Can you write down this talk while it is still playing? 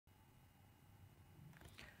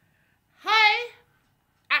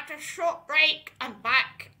after a short break, I'm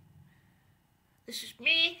back. This is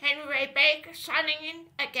me, Henry Ray Baker, signing in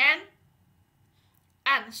again.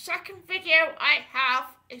 And the second video I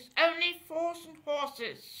have is Only Fools and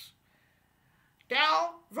Horses.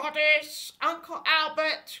 Del, Rodders, Uncle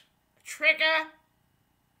Albert, Trigger,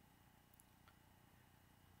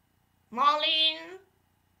 Marlene,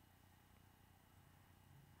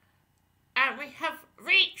 and we have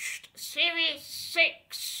reached Series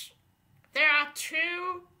 6. There are 2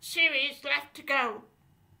 series left to go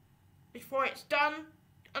before it's done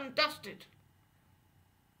and dusted.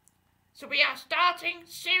 So we are starting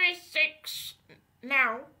Series 6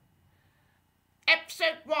 now.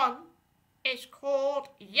 Episode 1 is called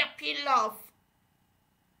Yuppie Love.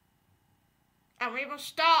 And we will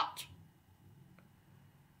start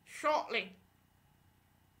shortly.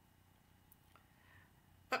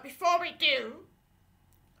 But before we do,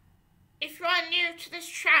 if you are new to this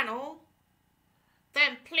channel,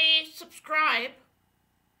 then please subscribe,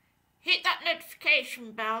 hit that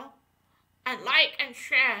notification bell, and like and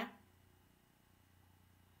share.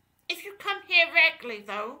 If you come here regularly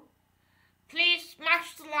though, please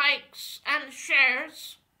smash the likes and the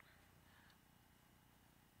shares.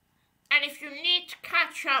 And if you need to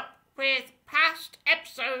catch up with past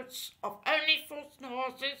episodes of Only Fools and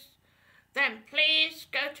Horses, then please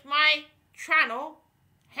go to my channel,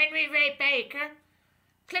 Henry Ray Baker,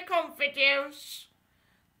 click on videos,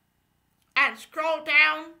 and scroll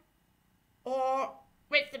down, or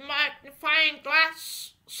with the magnifying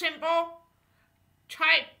glass symbol,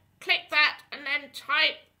 click that and then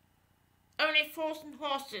type Only Fools and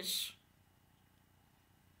Horses.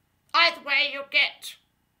 Either way, you'll get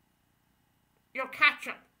your catch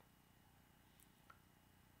up.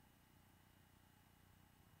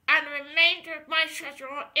 And the remainder of my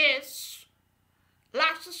schedule is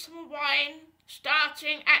Last of Some Wine,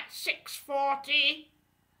 starting at 6:40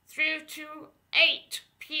 through to 8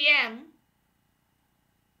 p.m.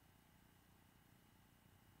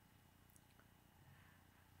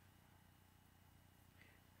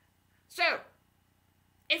 So,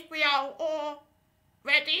 if we are all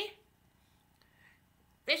ready,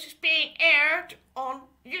 this is being aired on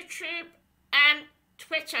YouTube and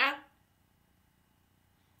Twitter.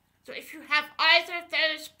 So if you have either of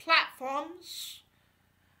those platforms,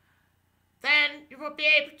 then you will be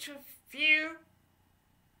able to view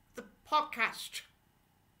the podcast.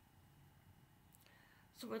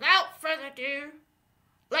 So without further ado,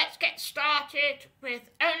 let's get started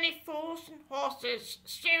with Only Fools and Horses,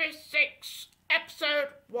 Series 6,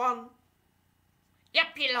 Episode 1,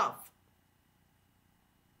 Yuppie Love.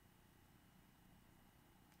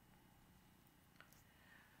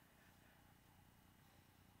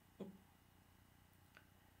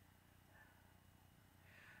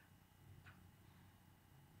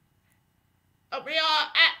 We are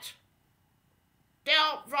at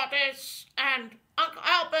Del, Rodders and Uncle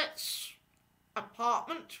Albert's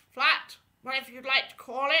apartment, flat, whatever you'd like to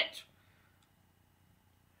call it.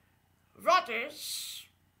 Rodders,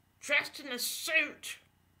 dressed in a suit,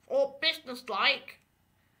 all businesslike,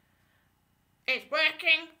 is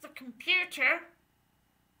working the computer,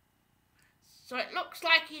 so it looks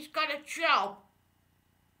like he's got a job.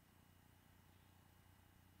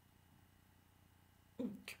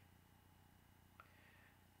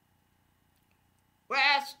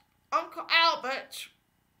 Whereas Uncle Albert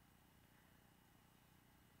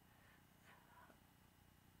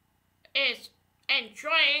is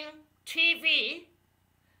enjoying TV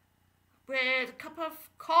with a cup of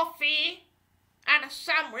coffee and a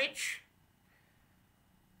sandwich.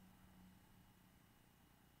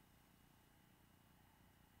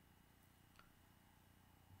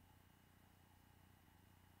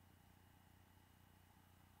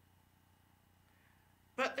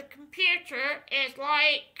 But the computer is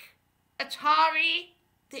like Atari,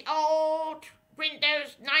 the old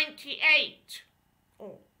Windows 98.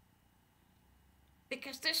 Oh.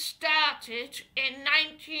 Because this started in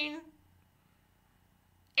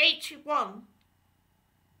 1981.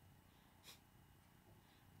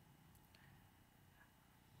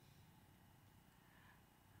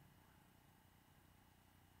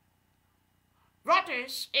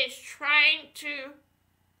 Rodders is trying to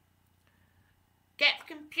get the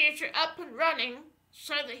computer up and running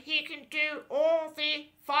so that he can do all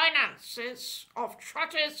the finances of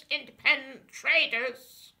Trotter's Independent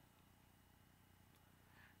Traders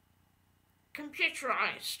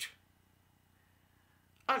computerized.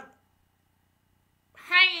 And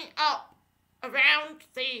hanging up around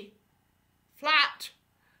the flat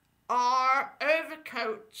are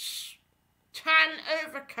overcoats, tan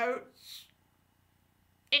overcoats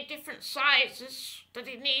in different sizes that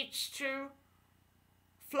he needs to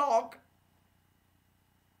flog.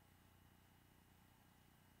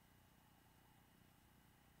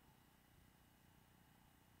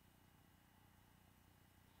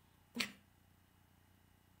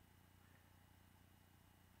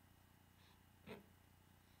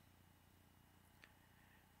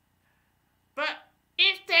 But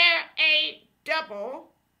is there a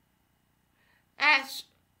double as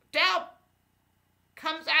Del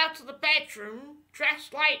comes out of the bedroom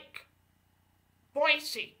dressed like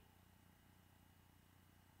Boycie?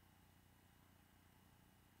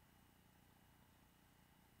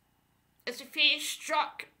 As if he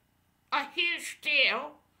struck a huge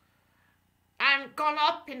deal and gone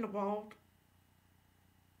up in the world.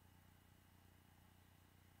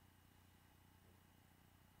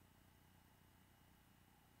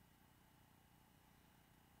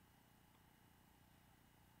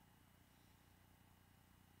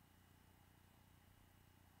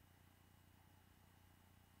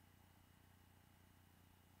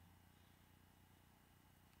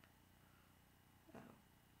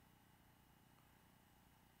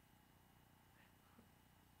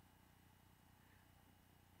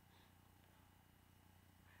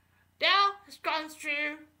 Del has gone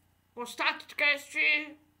through, or started to go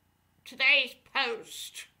through, today's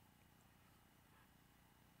post.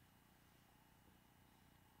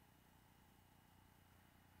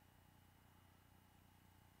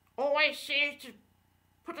 Always seems to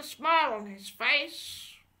put a smile on his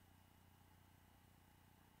face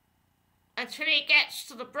until he gets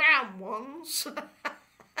to the brown ones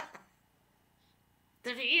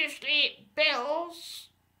that are usually bills.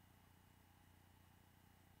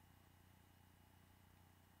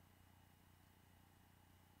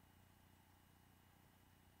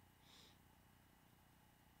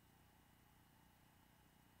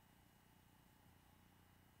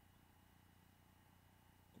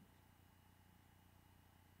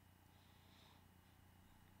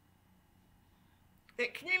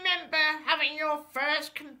 Can you remember having your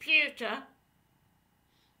first computer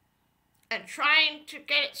and trying to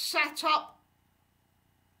get it set up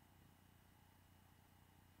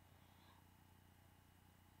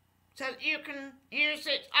so that you can use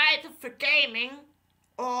it either for gaming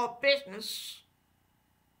or business?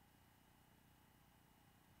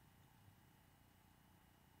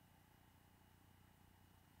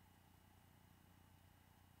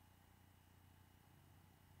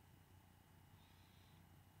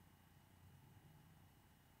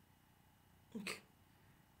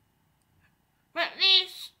 But at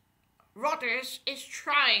least Rodders is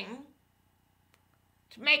trying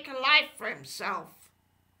to make a life for himself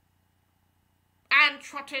and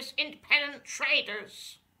Trotter's independent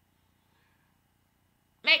traders,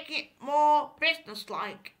 making it more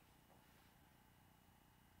business-like.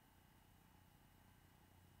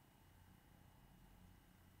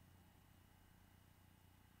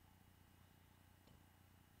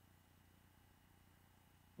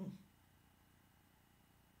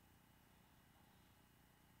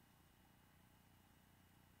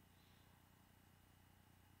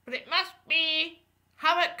 But it must be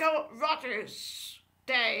how it go at Rodders'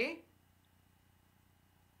 day.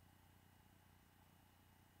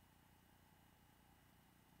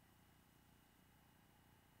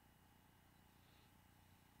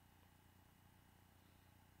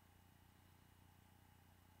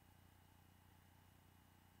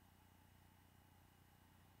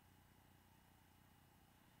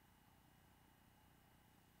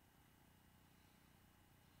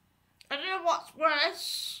 I don't know what's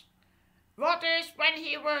worse, Rodders when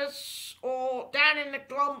he was all down in the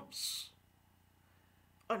glumps,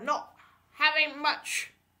 or not having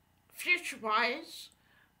much future-wise,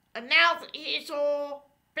 and now that he's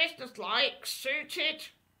all business-like, suited,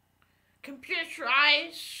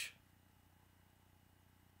 computerised.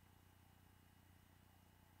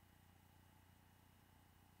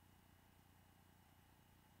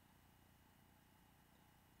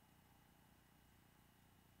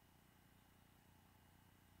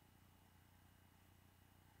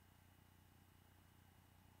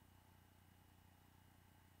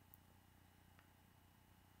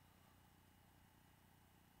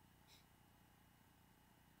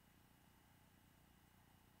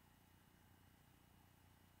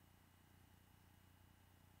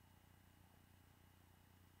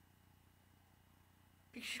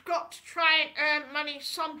 Because you've got to try and earn money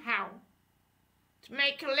somehow to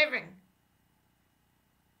make a living.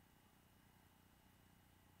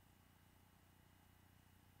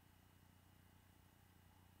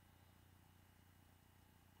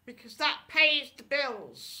 Because that pays the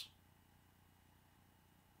bills.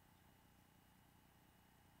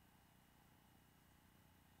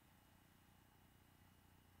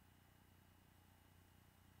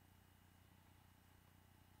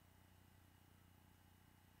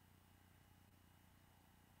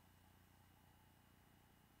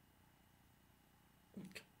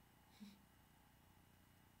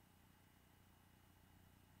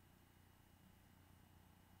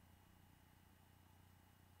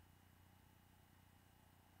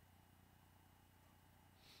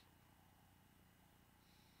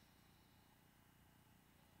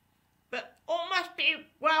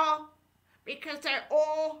 because they're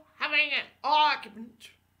all having an argument.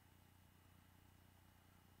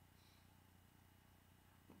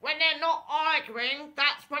 When they're not arguing,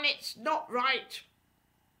 that's when it's not right.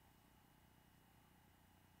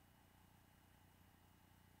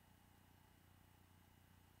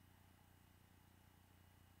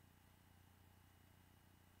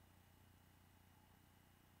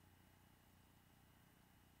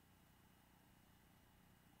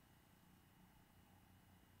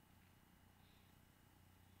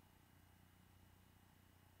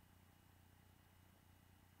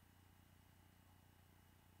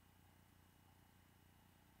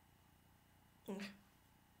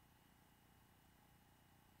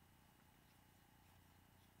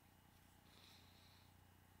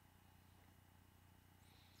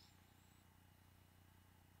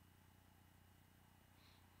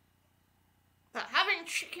 But having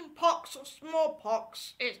chicken pox or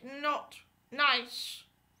smallpox is not nice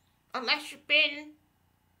unless you've been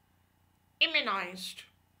immunised.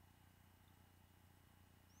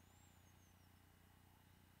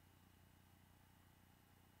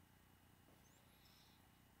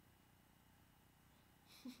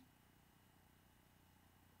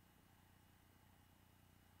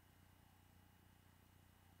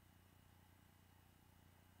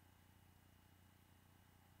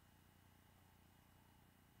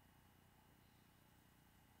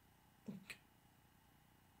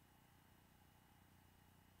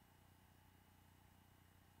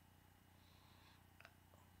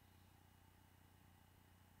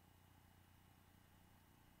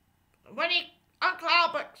 When Uncle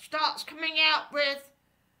Albert starts coming out with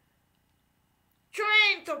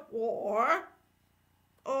during the war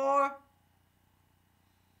or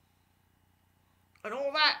and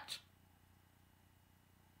all that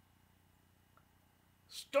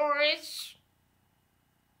stories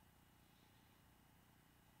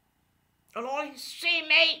and all his sea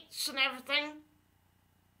mates and everything.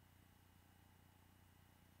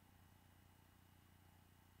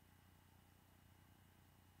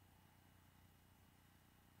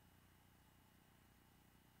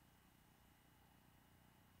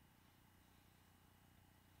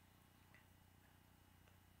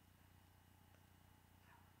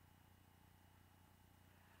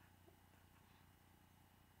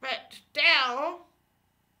 But Dell,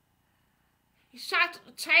 he sat at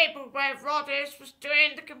the table where Rodders was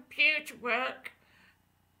doing the computer work,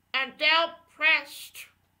 and Dell pressed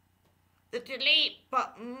the delete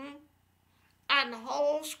button and the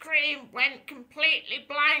whole screen went completely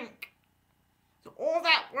blank. So all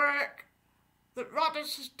that work that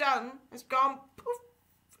Rodders has done has gone poof.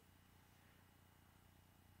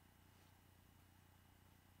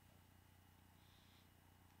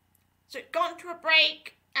 So it's gone to a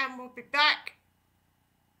break and we'll be back.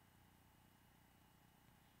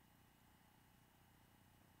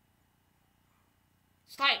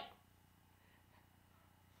 It's like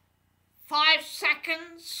 5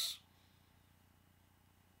 seconds.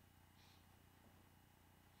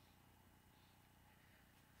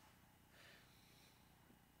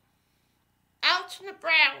 Out and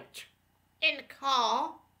about in the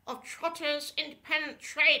car of Trotter's independent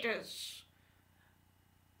traders.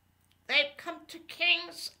 They've come to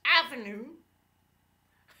King's Avenue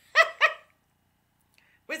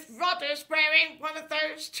with Rodders wearing one of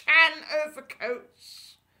those tan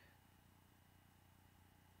overcoats.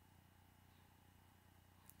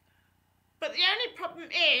 But the only problem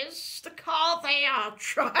is the car they are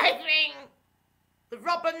driving, the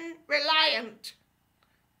Robin Reliant.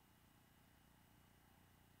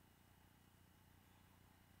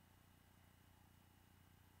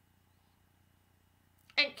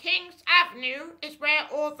 And King's Avenue is where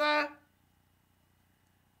all the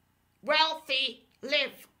wealthy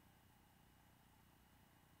live.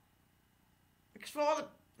 Because for all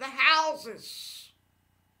the houses,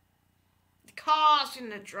 the cars in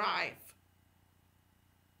the drive.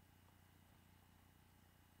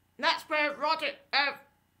 And that's where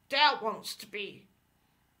Dell wants to be.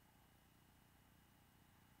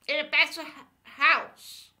 In a better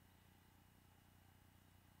house.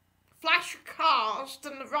 Flasher cars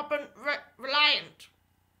than the Robin Reliant.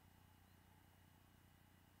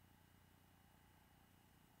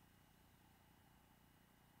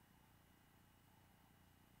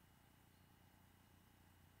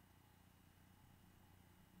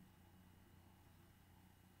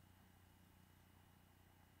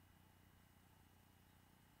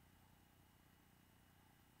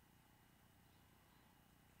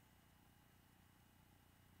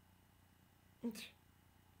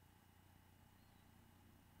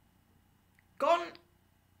 Gone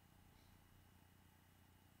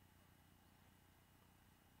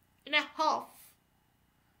in a huff,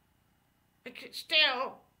 because it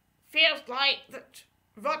still feels like that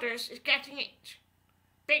Rudders is getting it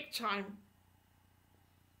big time.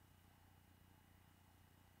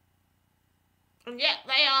 And yet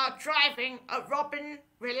they are driving a Robin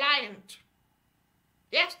Reliant.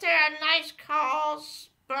 Yes, they are nice cars,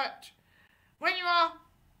 but when you are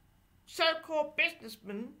so-called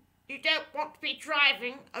businessmen, you don't want to be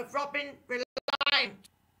driving a Robin Reliant.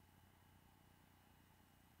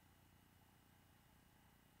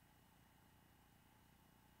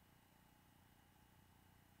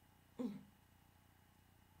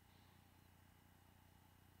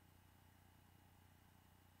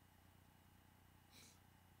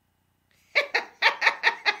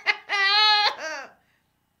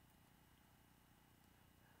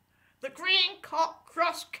 The green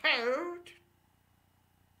cross code.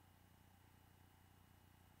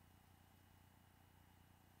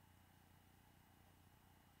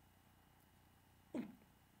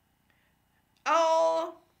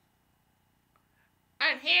 Oh,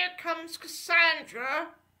 and here comes Cassandra,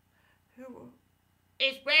 who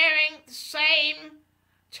is wearing the same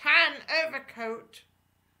tan overcoat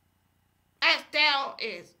as Dell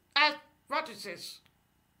is, as Rudders is.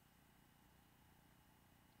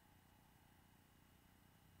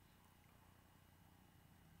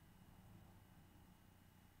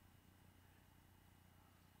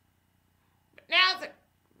 But now that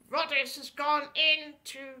Rudders has gone in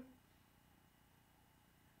to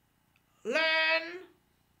learn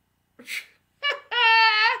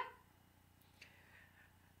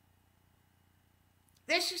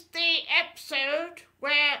this is the episode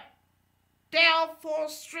where Dell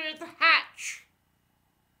falls through the hatch.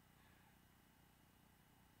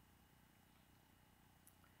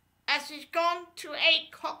 As he's gone to a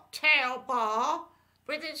cocktail bar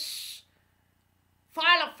with his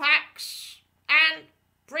Filofax and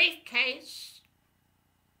briefcase.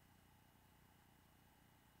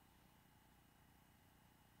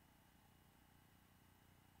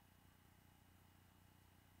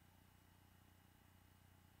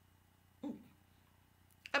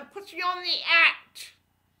 And putting on the act.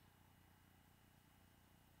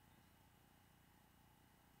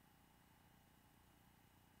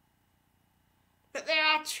 But there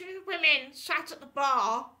are two women sat at the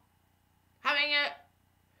bar having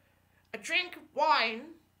a drink of wine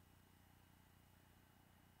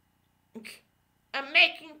and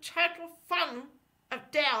making total fun of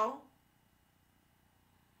Dell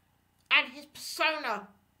and his persona.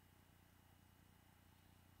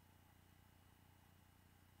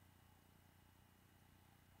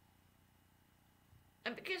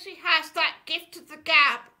 And because he has that gift of the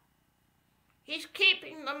gab, he's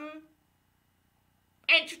keeping them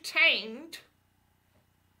entertained.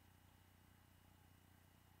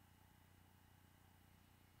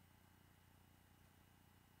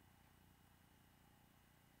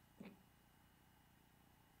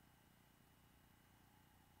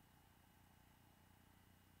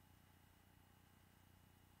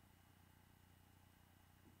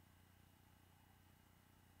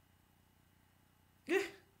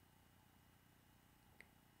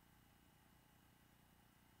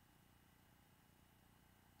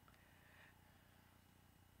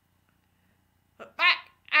 But back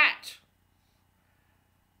at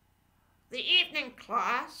the evening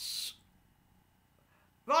class,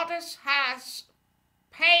 Rudders has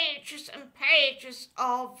pages and pages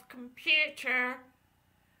of computer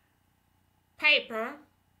paper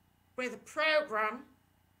with a program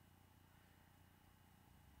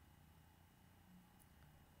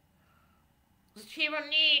that he will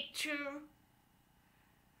need to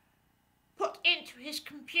put into his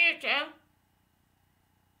computer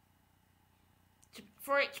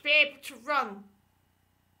for it to be able to run,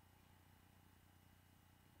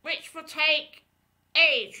 which will take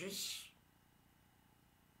ages.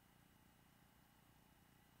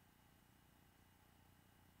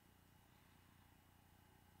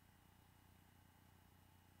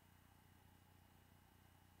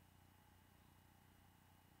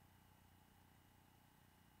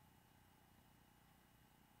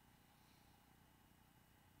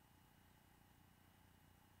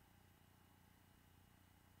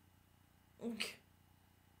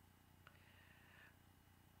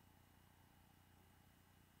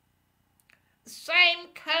 The same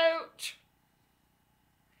coat.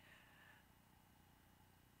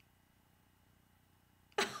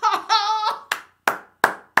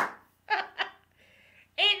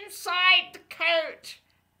 Inside the coat,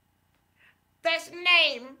 there's a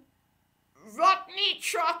name, Rodney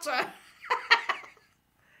Trotter.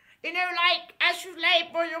 You know, like as you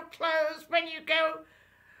label your clothes when you go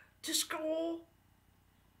to school,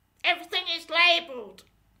 Everything is labelled.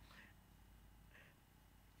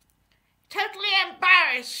 Totally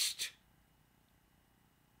embarrassed.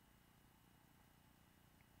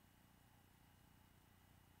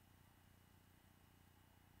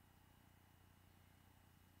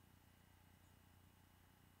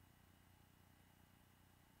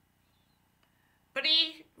 But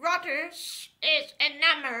Rodders is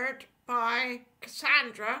enamoured by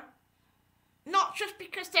Cassandra, not just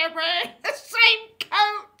because they're wearing the same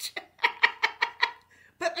coat,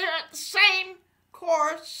 but they're at the same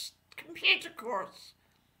course, computer course.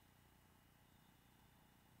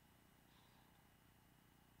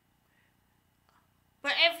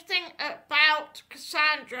 But everything about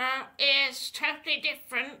Cassandra is totally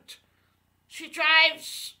different. She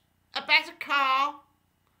drives a better car.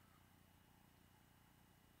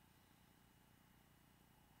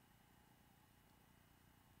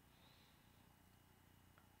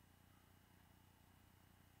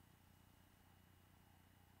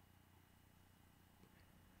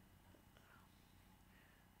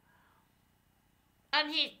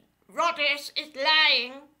 And Rodders is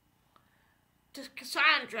lying to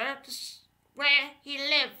Cassandra where he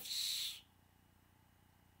lives.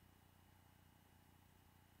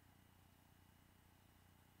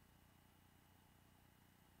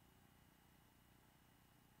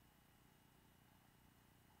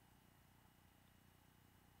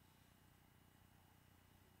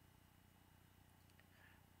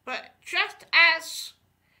 But just as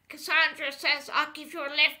Cassandra says, I'll give you a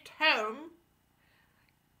lift home,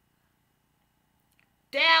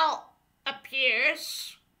 Dell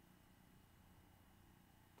appears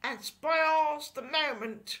and spoils the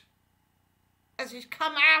moment as he's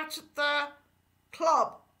come out of the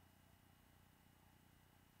club.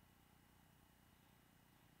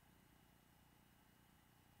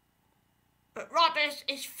 But Rodders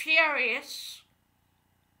is furious.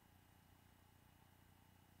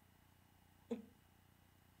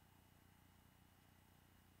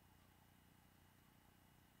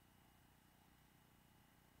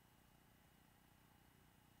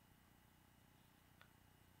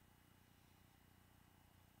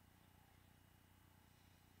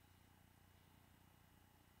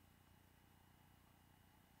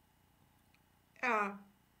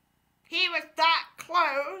 He was that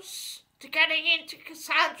close to getting into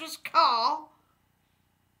Cassandra's car,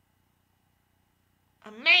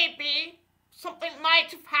 and maybe something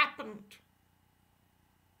might have happened.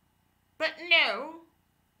 But no,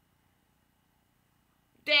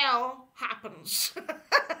 Dell happens.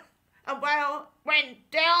 And well, when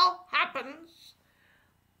Dell happens,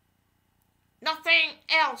 nothing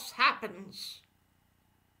else happens.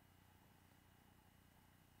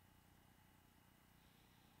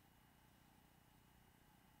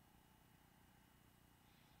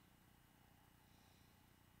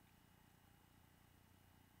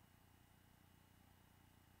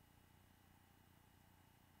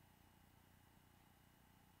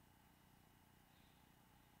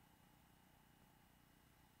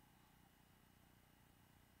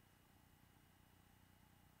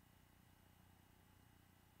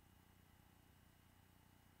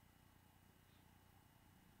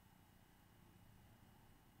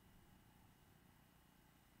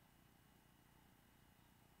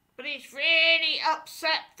 But he's really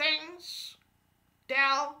upset things,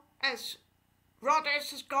 Dell, as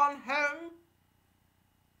Rodders has gone home.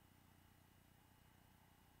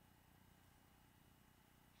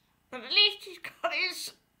 But at least he's got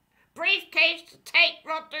his briefcase to take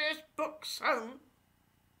Rodders' books home.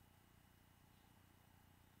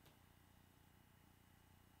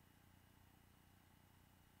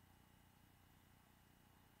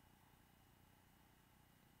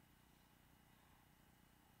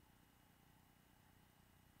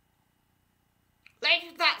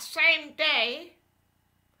 Later that same day,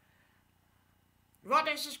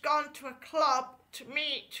 Rodders has gone to a club to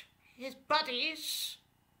meet his buddies,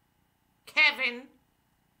 Kevin,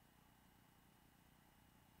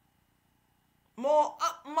 more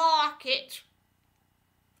upmarket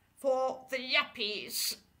for the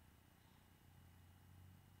yuppies.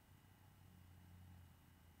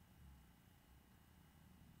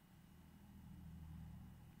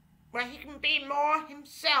 Where he can be more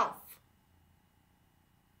himself.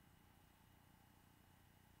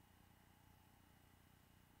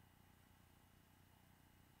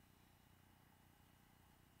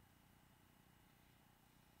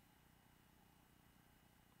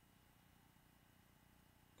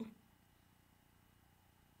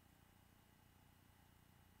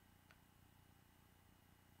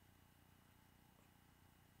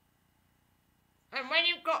 And when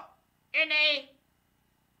you've got in a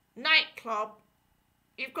nightclub,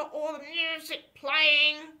 you've got all the music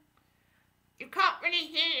playing. You can't really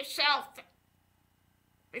hear yourself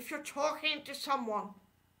if you're talking to someone.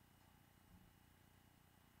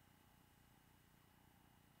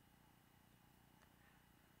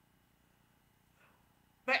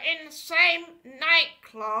 But in the same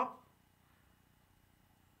nightclub,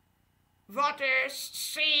 Rodgers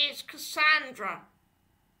sees Cassandra,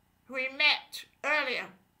 who he met earlier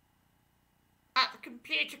at the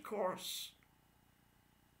computer course.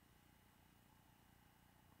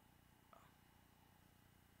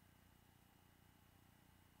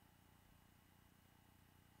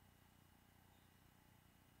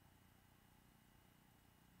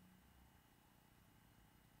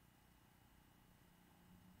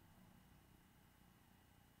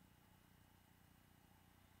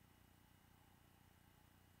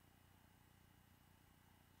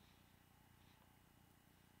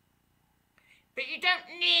 But you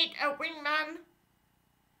don't need a wingman,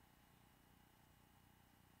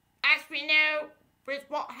 as we know with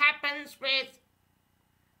what happens with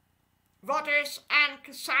Rodgers and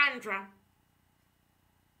Cassandra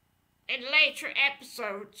in later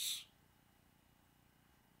episodes.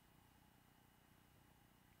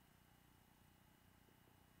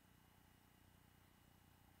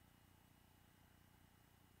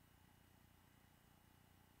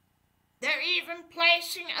 They're even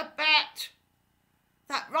placing a bet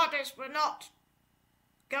that Rodgers will not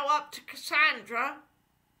go up to Cassandra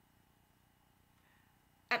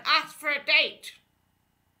and ask for a date.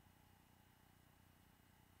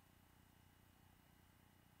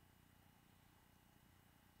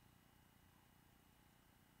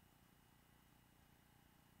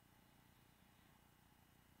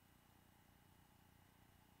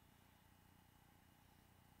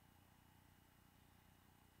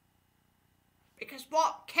 Because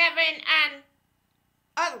what Kevin and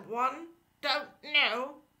other one don't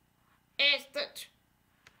know is that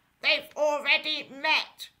they've already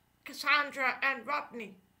met Cassandra and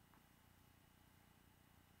Rodney.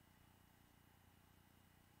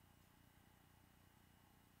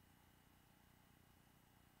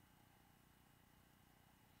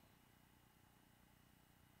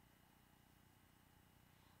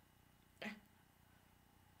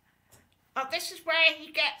 Oh, this is where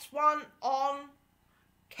he gets one on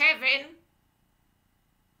Kevin.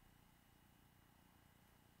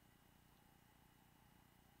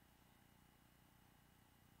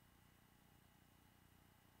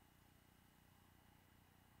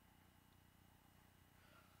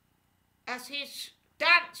 As he's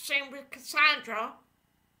dancing with Cassandra.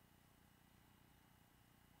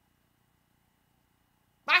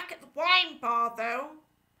 Back at the wine bar though,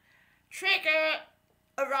 Trigger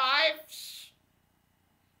arrives.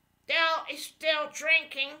 Dale is still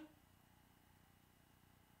drinking.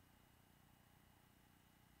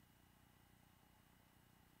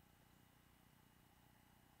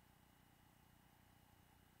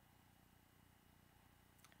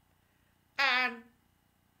 And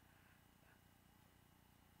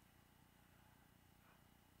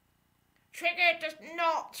Trigger does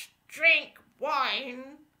not drink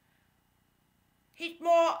wine. He's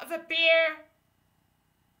more of a beer.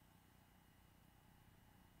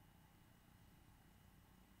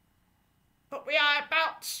 But we are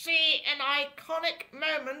about to see an iconic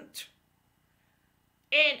moment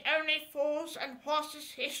in Only Fools and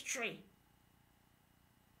Horses history.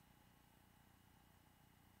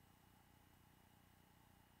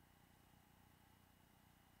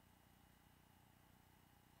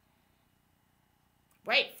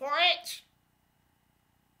 Wait for it.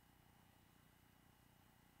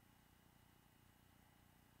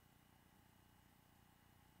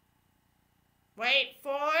 Wait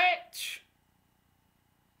for it.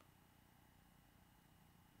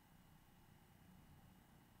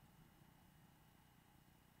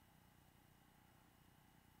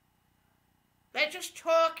 They're just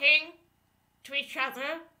talking to each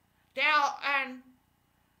other, Dale and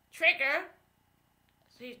Trigger.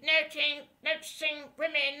 So he's noticing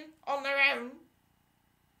women on their own.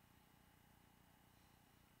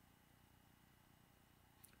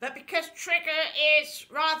 But because Trigger is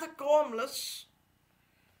rather gormless,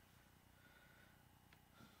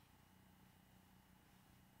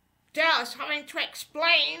 Dale is having to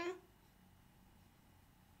explain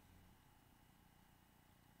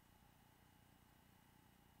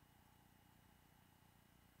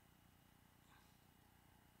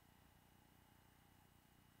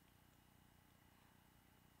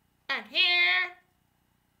and here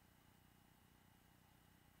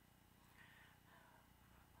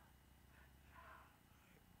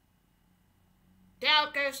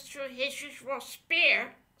Dale goes through his usual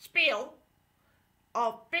spiel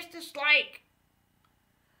of businesslike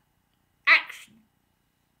action.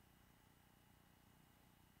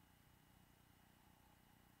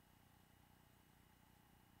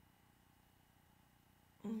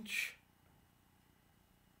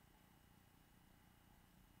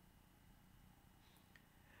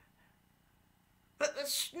 But the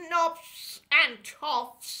snobs and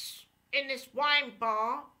toffs in this wine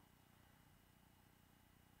bar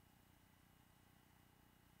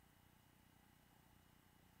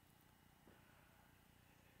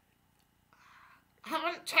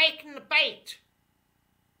haven't taken the bait.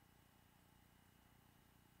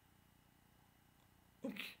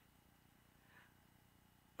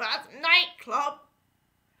 But at the nightclub,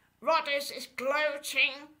 Rodders is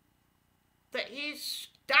gloating that he's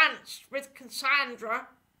danced with Cassandra.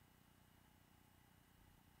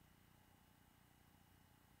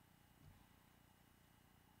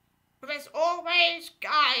 But there's always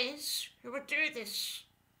guys who would do this.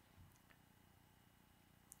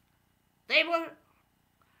 They will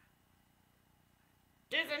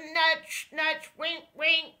do the nudge, nudge, wink,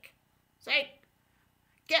 wink. Say,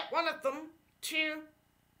 get one of them to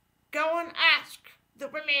go and ask the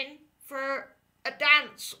women for a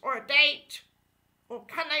dance or a date, or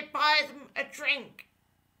can they buy them a drink?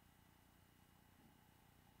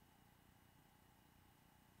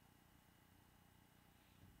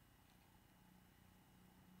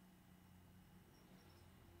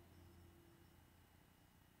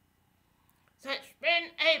 So it's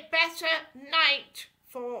been a better night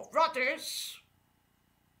for Rodders.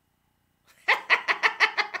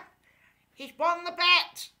 He's won the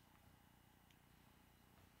bet.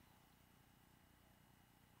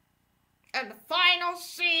 And the final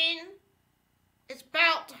scene is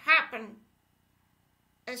about to happen.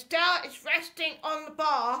 Estelle is resting on the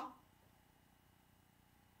bar.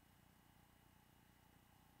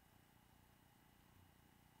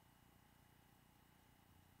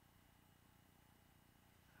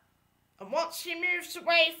 And once he moves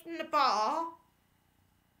away from the bar,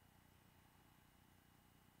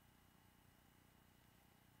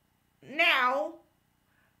 now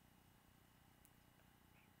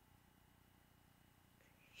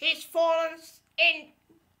he's fallen in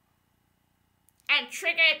and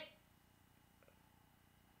triggered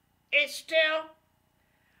is still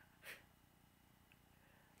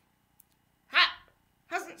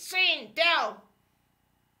hasn't seen Dell.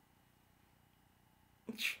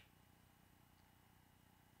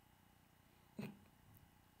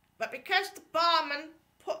 But because the barman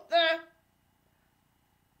put the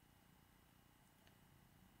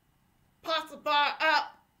part of the bar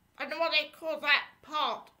up, I don't know what they call that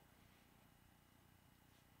part,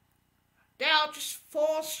 Dell just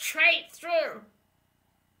falls straight through.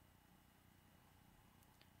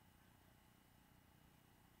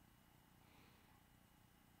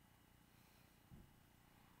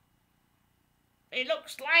 He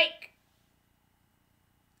looks like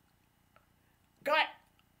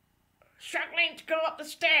struggling to go up the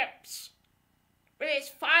steps with his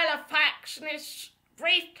file of facts and his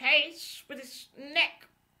briefcase with his neck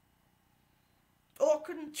all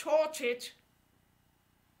contorted.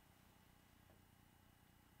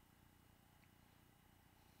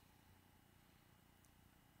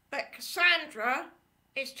 But Cassandra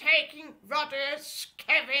is taking Rodders,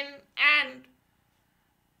 Kevin and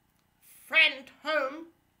friend home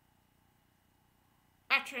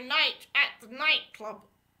after a night at the nightclub.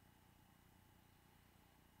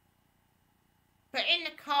 But in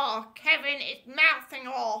the car, Kevin is mouthing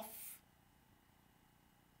off.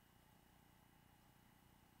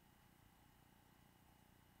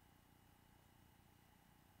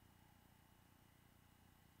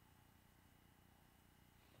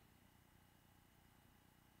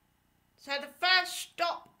 So the first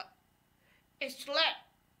stop is to let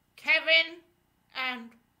Kevin and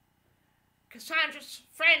Cassandra's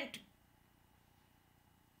friend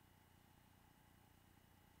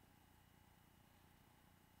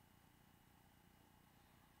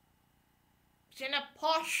is in a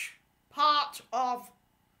posh part of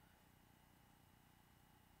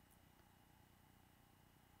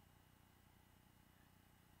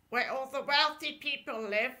where all the wealthy people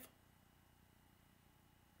live.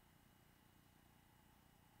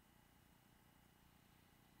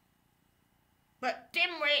 But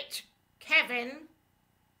dimwit Kevin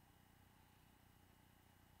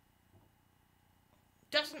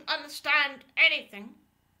doesn't understand anything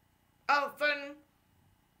other than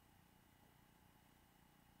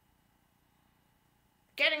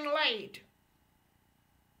getting laid.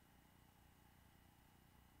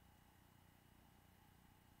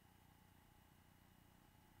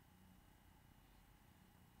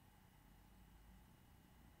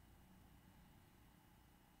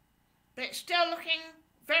 But it's still looking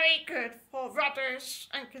very good for Rudders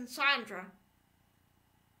and Cassandra.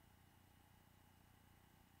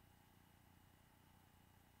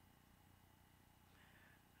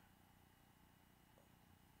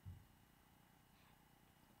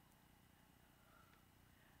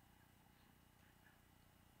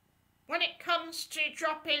 When it comes to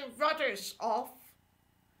dropping Rudders off,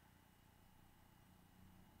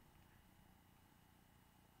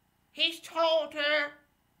 he's told her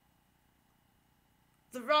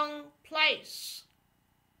the wrong place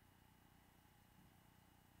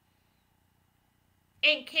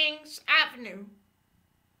in King's Avenue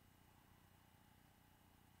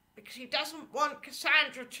because he doesn't want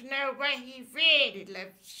Cassandra to know where he really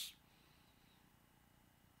lives.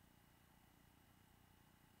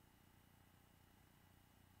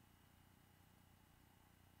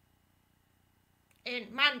 In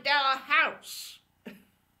Mandela House.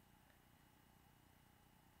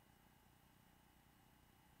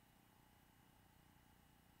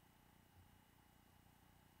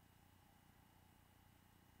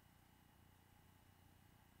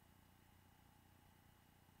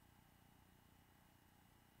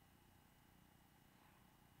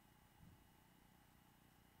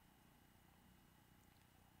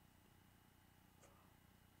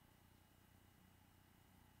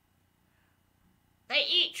 They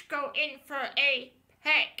each go in for a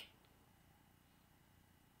peck.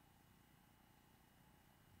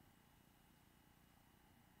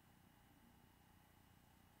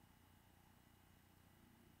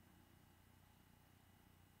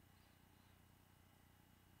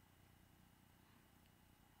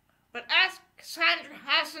 But as Cassandra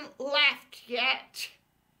hasn't left yet,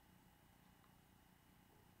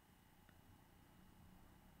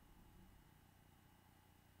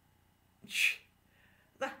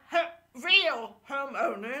 the real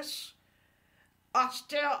homeowners are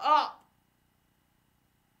still up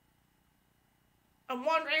and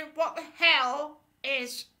wondering what the hell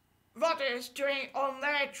is Rudders doing on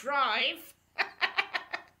their drive.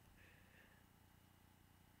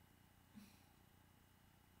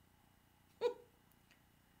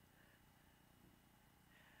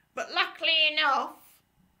 But luckily enough,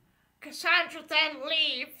 Cassandra then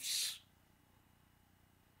leaves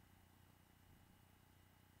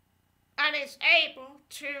and is able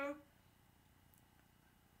to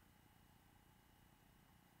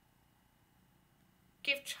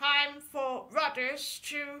give time for Rudders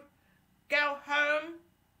to go home,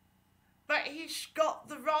 but he's got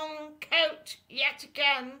the wrong coat yet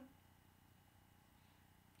again.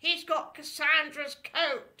 He's got Cassandra's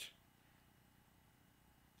coat,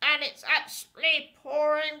 and it's absolutely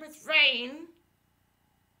pouring with rain.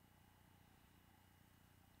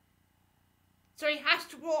 So he has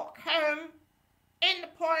to walk home in the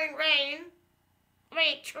pouring rain,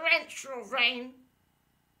 torrential rain.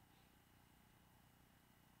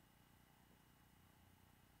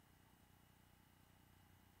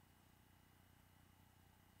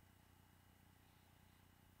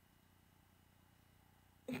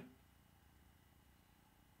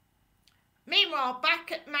 Meanwhile,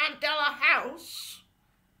 back at Mandela House,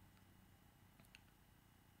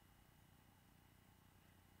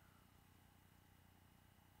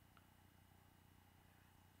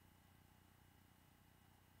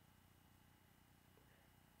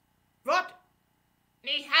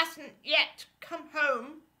 Rodney hasn't yet come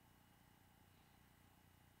home.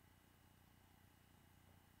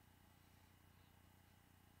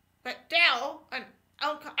 But Dell and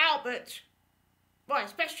Uncle Albert, well,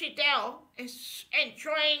 especially Dell, is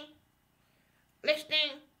enjoying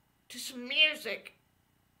listening to some music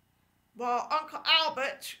while Uncle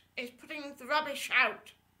Albert is putting the rubbish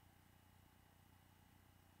out.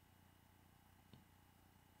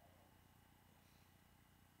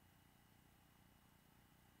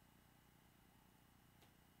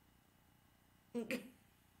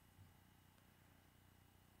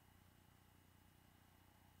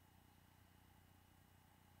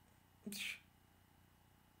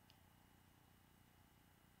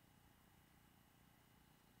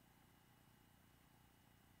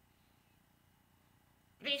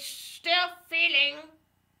 But he's still feeling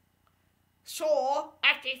sore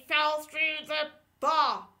after he fell through the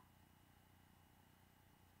bar.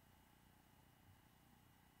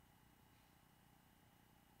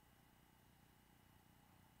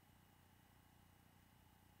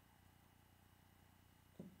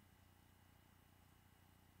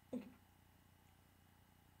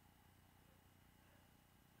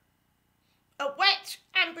 A wet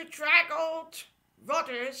and bedraggled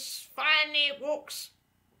Rudders finally walks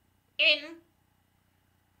in,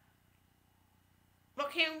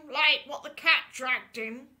 looking like what the cat dragged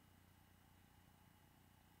him.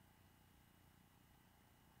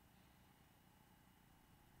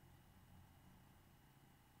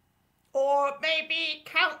 Or maybe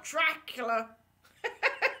Count Dracula,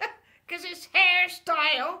 because his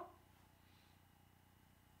hairstyle.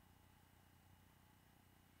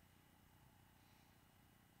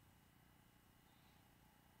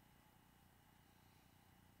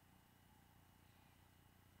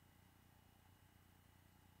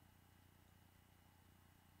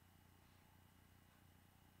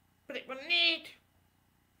 But it will need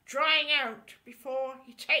drying out before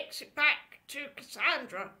he takes it back to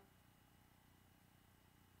Cassandra.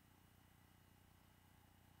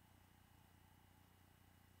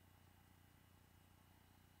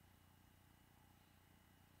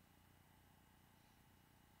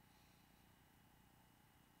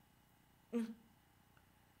 And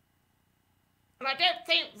I don't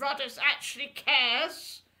think Rodders actually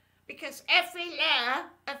cares, because every layer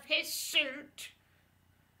of his suit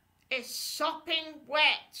is sopping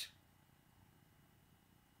wet.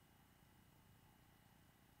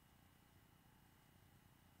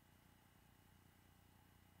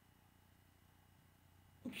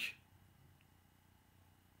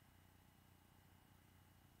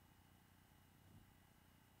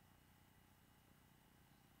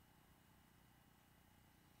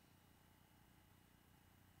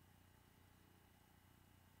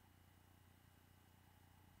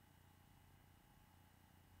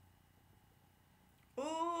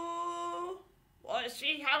 Ooh, what is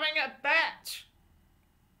he having a bet?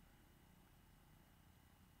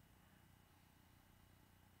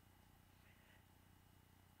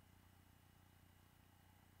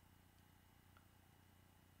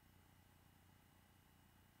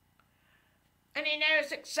 And he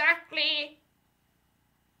knows exactly,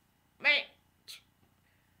 mate,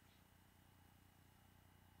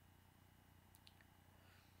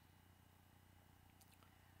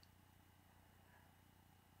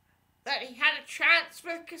 that he had a chance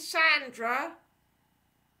with Cassandra,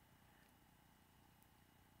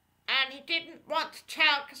 and he didn't want to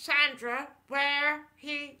tell Cassandra where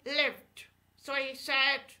he lived. So he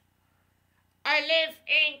said, I live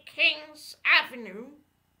in King's Avenue,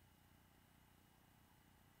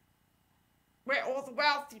 where all the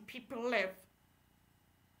wealthy people live.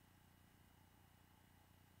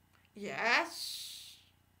 Yes.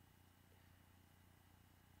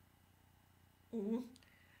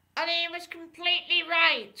 And he was completely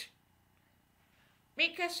right.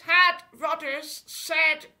 Because had Rodders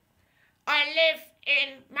said, I live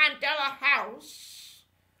in Mandela House,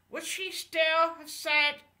 would she still have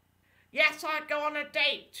said, yes, I'd go on a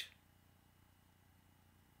date?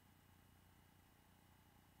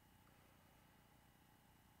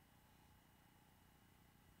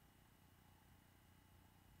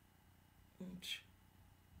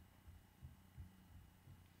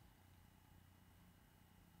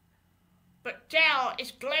 But Dell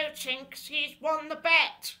is gloating because he's won the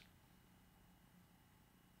bet.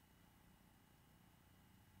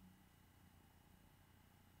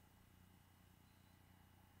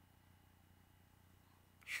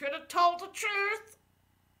 Should have told the truth.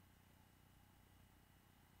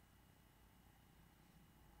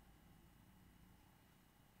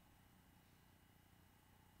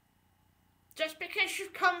 Just because you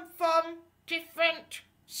come from different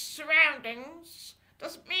surroundings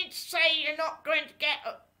doesn't mean to say you're not going to get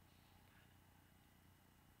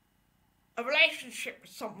a relationship with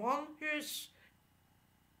someone who's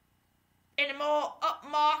in a more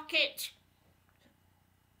upmarket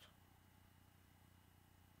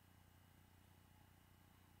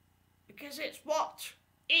because it's what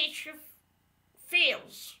each of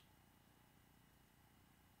feels.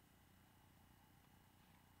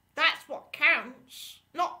 That's what counts,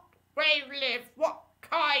 not where you live, what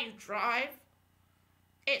car you drive.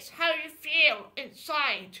 It's how you feel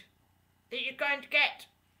inside that you're going to get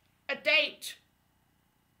a date.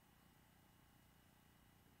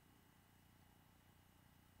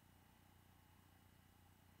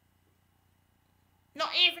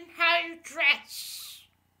 Not even how you dress.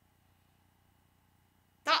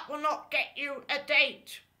 That will not get you a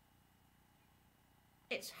date.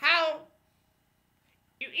 It's how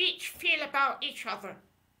you each feel about each other.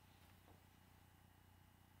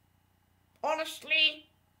 Honestly,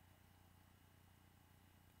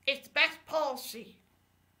 it's the best policy,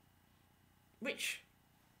 which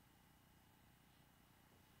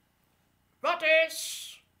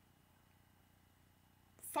Rodders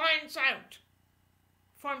finds out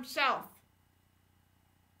for himself.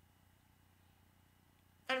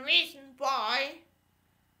 And reason why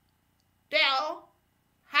Dell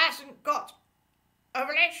hasn't got a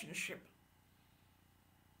relationship.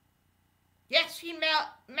 Yes, he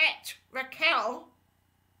met Raquel,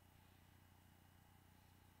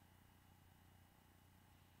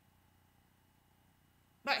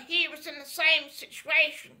 but he was in the same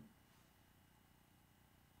situation,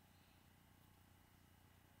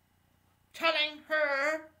 telling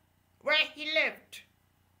her where he lived.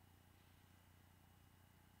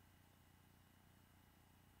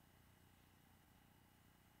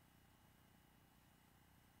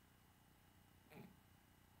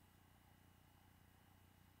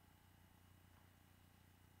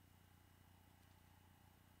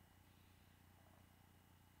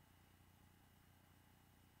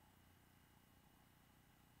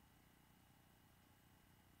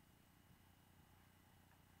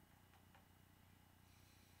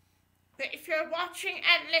 But if you're watching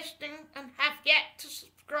and listening and have yet to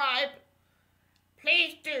subscribe,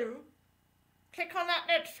 please do. Click on that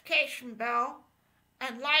notification bell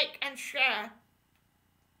and like and share.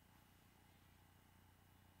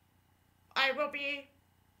 I will be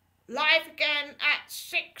live again at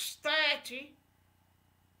 6:30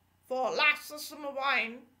 for Last of Summer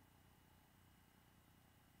Wine.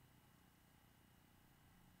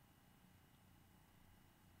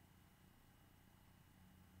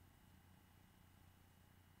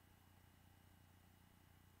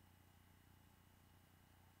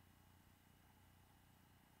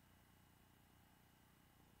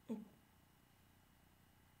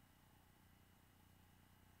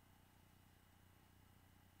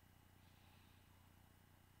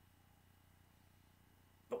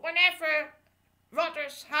 But whenever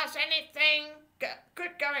Rodders has anything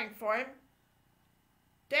good going for him,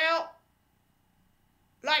 Dale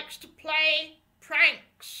likes to play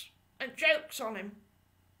pranks and jokes on him.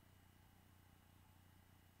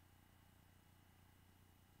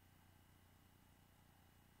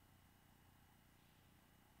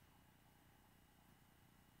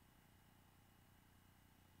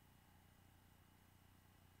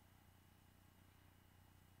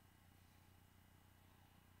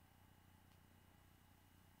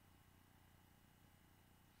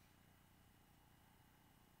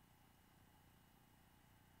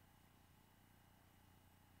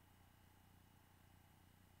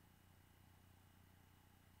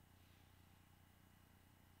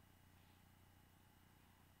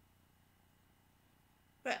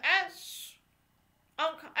 But as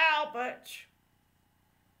Uncle Albert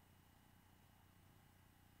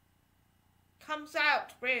comes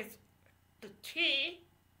out with the tea,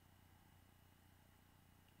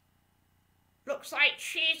 looks like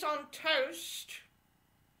cheese on toast,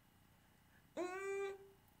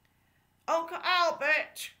 Uncle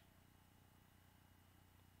Albert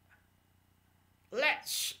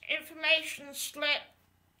lets information slip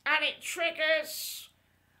and it triggers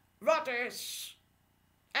Rodders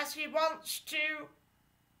as he wants to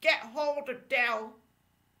get hold of Dell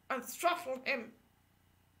and throttle him.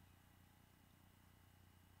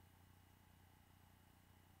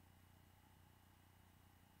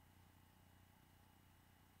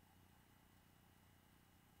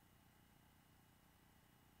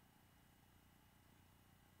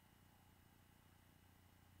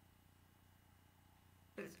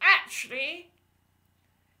 It's actually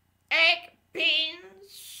egg,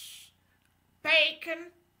 beans,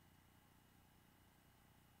 bacon,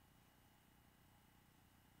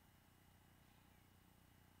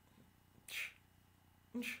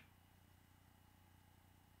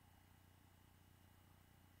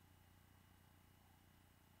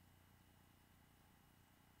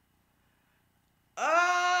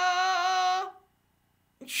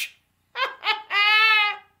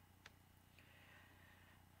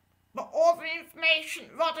 but all the information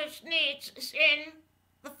Rodders needs is in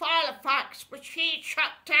the file of facts which he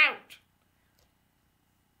chucked out.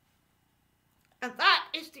 And that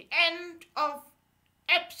is the end of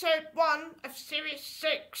episode 1 of series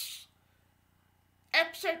 6.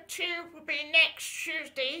 Episode 2 will be next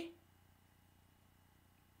Tuesday.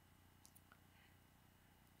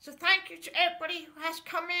 So thank you to everybody who has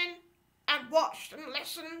come in and watched and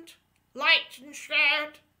listened, liked and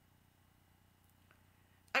shared.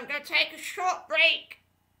 I'm going to take a short break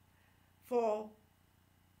for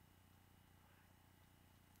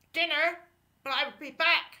dinner, but I will be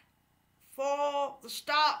back for the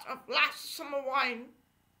start of Last Summer Wine.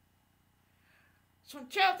 So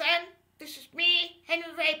until then, this is me, Henry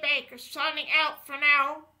Ray Baker, signing out for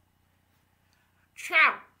now.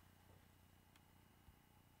 Ciao.